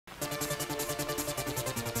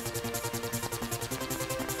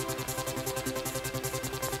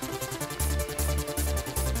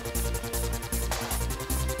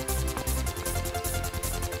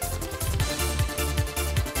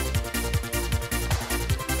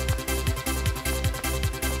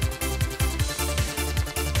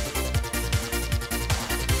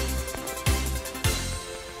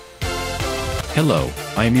Hello,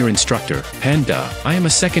 I am your instructor, Panduh. I am a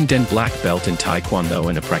second Dan black belt in Taekwondo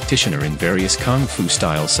and a practitioner in various Kung Fu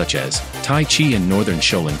styles such as Tai Chi and Northern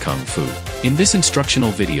Shaolin Kung Fu. In this instructional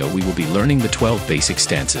video we will be learning the 12 basic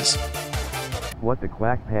stances. What the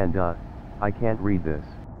quack, Panduh? I can't read this.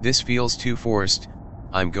 This feels too forced.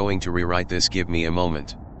 I'm going to rewrite this, give me a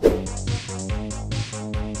moment.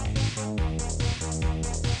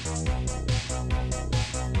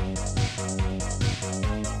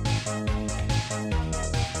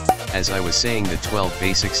 As I was saying, the 12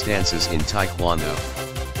 basic stances in Taekwondo.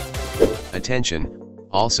 Attention,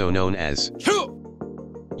 also known as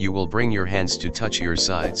you will bring your hands to touch your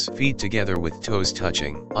sides, feet together with toes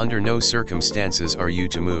touching. Under no circumstances are you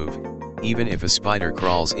to move, even if a spider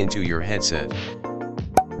crawls into your headset.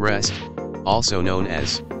 Rest, also known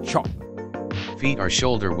as feet are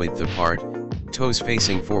shoulder width apart, toes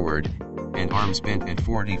facing forward, and arms bent at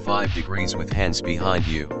 45 degrees with hands behind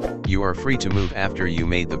you. You are free to move after you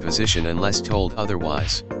made the position unless told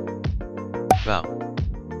otherwise. Bow.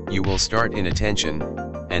 You will start in attention,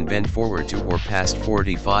 and bend forward to or past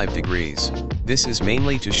 45 degrees. This is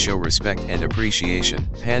mainly to show respect and appreciation.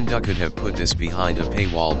 Panduh could have put this behind a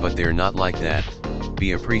paywall, but they're not like that.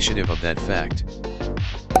 Be appreciative of that fact.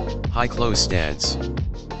 High close stance.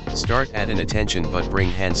 Start at an attention but bring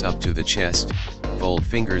hands up to the chest. Fold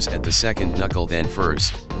fingers at the second knuckle, then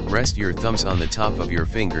first. Rest your thumbs on the top of your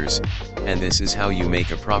fingers, and this is how you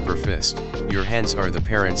make a proper fist. Your hands are the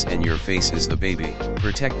parents and your face is the baby.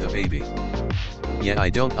 Protect the baby. Yet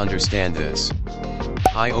I don't understand this.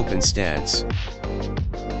 High open stance.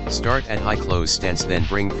 Start at high close stance, then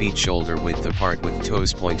bring feet shoulder width apart with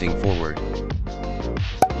toes pointing forward.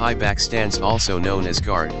 High back stance, also known as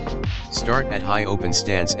guard. Start at high open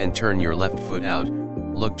stance and turn your left foot out,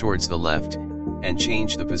 look towards the left, and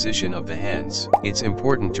change the position of the hands. It's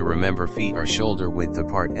important to remember feet are shoulder width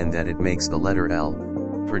apart and that it makes the letter L.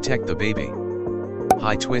 Protect the baby.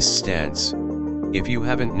 High twist stance. If you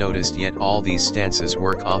haven't noticed yet, all these stances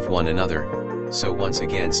work off one another, so once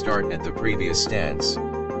again start at the previous stance.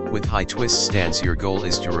 With high twist stance, your goal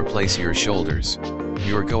is to replace your shoulders.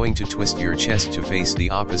 You're going to twist your chest to face the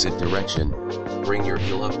opposite direction, bring your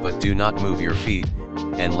heel up but do not move your feet,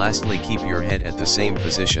 and lastly keep your head at the same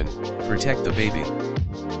position. Protect the baby.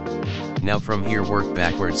 Now from here work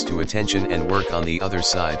backwards to attention and work on the other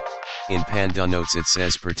side. In Panduh notes it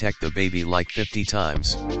says protect the baby like 50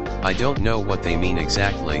 times. I don't know what they mean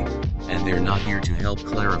exactly, and they're not here to help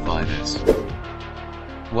clarify this.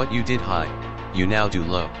 What you did high, you now do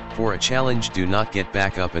low. For a challenge, do not get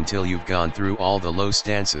back up until you've gone through all the low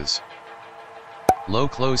stances. Low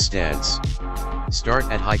close stance. Start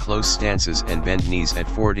at high close stances and bend knees at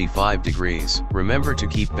 45 degrees. Remember to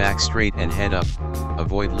keep back straight and head up.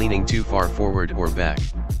 Avoid leaning too far forward or back.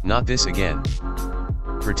 Not this again.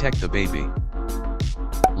 Protect the baby.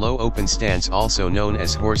 Low open stance, also known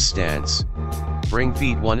as horse stance. Bring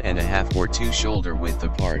feet 1.5 or 2 shoulder width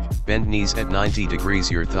apart. Bend knees at 90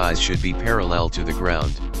 degrees. Your thighs should be parallel to the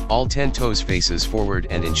ground. All 10 toes faces forward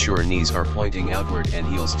and ensure knees are pointing outward and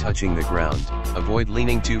heels touching the ground. Avoid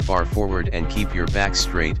leaning too far forward and keep your back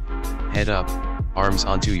straight. Head up, arms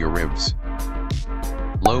onto your ribs.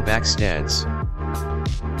 Low back stance.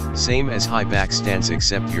 Same as high back stance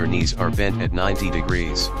except your knees are bent at 90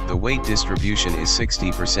 degrees. The weight distribution is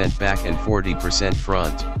 60% back and 40%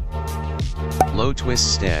 front. Low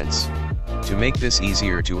twist stance. To make this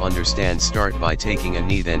easier to understand, start by taking a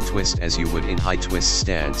knee, then twist as you would in high twist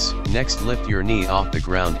stance. Next, lift your knee off the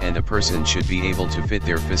ground and a person should be able to fit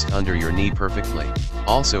their fist under your knee perfectly.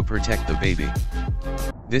 Also protect the baby.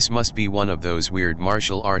 This must be one of those weird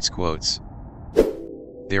martial arts quotes.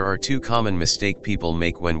 There are 2 common mistakes people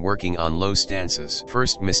make when working on low stances.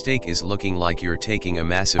 First mistake is looking like you're taking a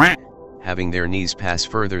massive, having their knees pass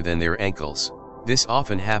further than their ankles. This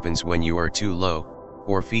often happens when you are too low,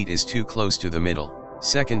 or feet is too close to the middle.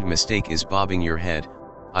 Second mistake is bobbing your head.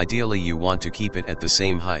 Ideally you want to keep it at the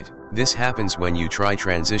same height. This happens when you try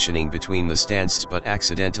transitioning between the stances but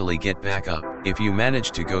accidentally get back up. If you manage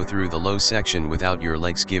to go through the low section without your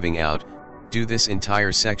legs giving out, do this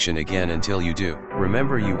entire section again until you do.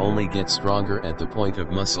 Remember, you only get stronger at the point of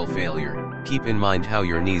muscle failure. Keep in mind how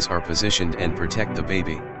your knees are positioned and protect the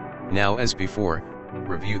baby. Now, as before,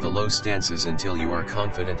 review the low stances until you are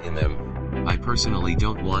confident in them. I personally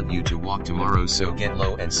don't want you to walk tomorrow, so get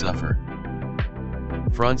low and suffer.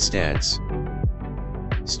 Front stance.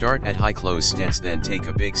 Start at high close stance, then take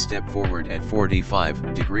a big step forward at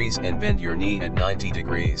 45 degrees and bend your knee at 90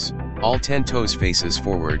 degrees. All 10 toes faces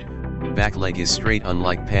forward, back leg is straight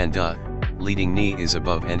unlike Panduh, leading knee is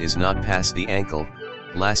above and is not past the ankle.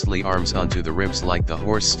 Lastly, arms onto the ribs like the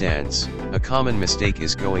horse stance. A common mistake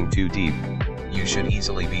is going too deep. you should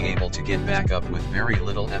easily be able to get back up with very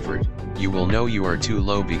little effort. You will know you are too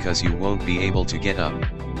low because you won't be able to get up.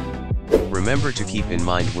 Remember to keep in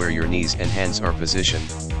mind where your knees and hands are positioned,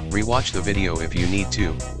 rewatch the video if you need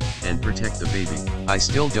to, and protect the baby. I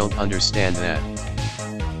still don't understand that.